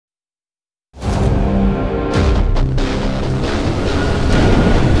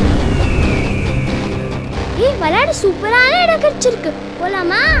மாதிரி சூப்பரான இடம் கிடைச்சிருக்கு.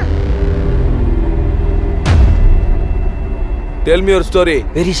 போலாமா? Tell me your story.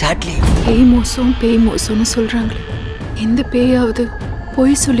 Very sadly. பேய் மோசம்னு சொல்றாங்களே. எந்த பேயாவது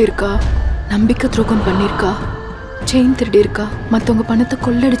பொய் சொல்லிருக்கா, நம்பிக்கை துரோகம் பண்ணிருக்கா, செயின் திருடி இருக்கா, மத்தவங்க பணத்தை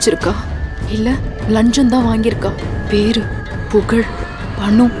கொள்ளடிச்சிருக்கா, இல்ல லஞ்சம் தான் வாங்கியிருக்கா, பேரு புகழ்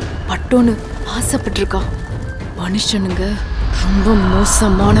பணம் பட்டோன்னு ஆசைப்பட்டிருக்கா? மனுஷனுங்க ரொம்ப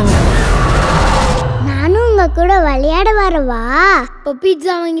மோசமானவன். நானும் உங்க கூட விளையாட வரவா? இப்போ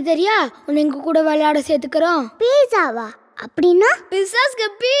பீட்சா வாங்கி தரியா? உன்னை எங்க கூட விளையாட சேர்த்துக்கிறோம். பீட்சாவா? அப்படின்னா பிசாஸ்க்கு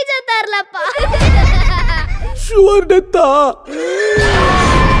pizza தரலப்பா. Sure டெத்தா.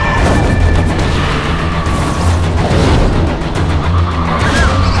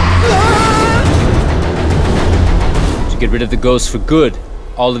 To get rid of the ghosts for good,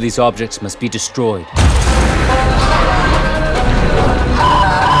 all of these objects must be destroyed.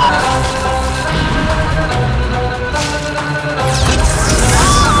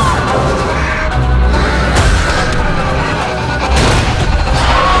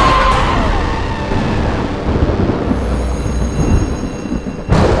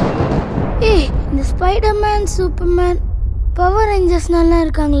 Spiderman, Superman, power Rangers நல்லா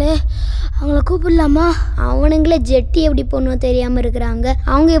இருக்காங்களே, அவங்கள கூப்பிடலாமா? அவனுங்களே ஜெட்டி எப்படி போகணும் தெரியாமல் இருக்கிறாங்க.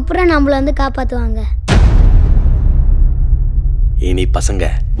 அவங்க எப்படா நம்மள வந்து காப்பாற்றுவாங்க? இனி பசங்க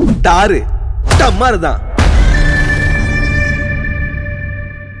டாரு டம்மாரு தான்.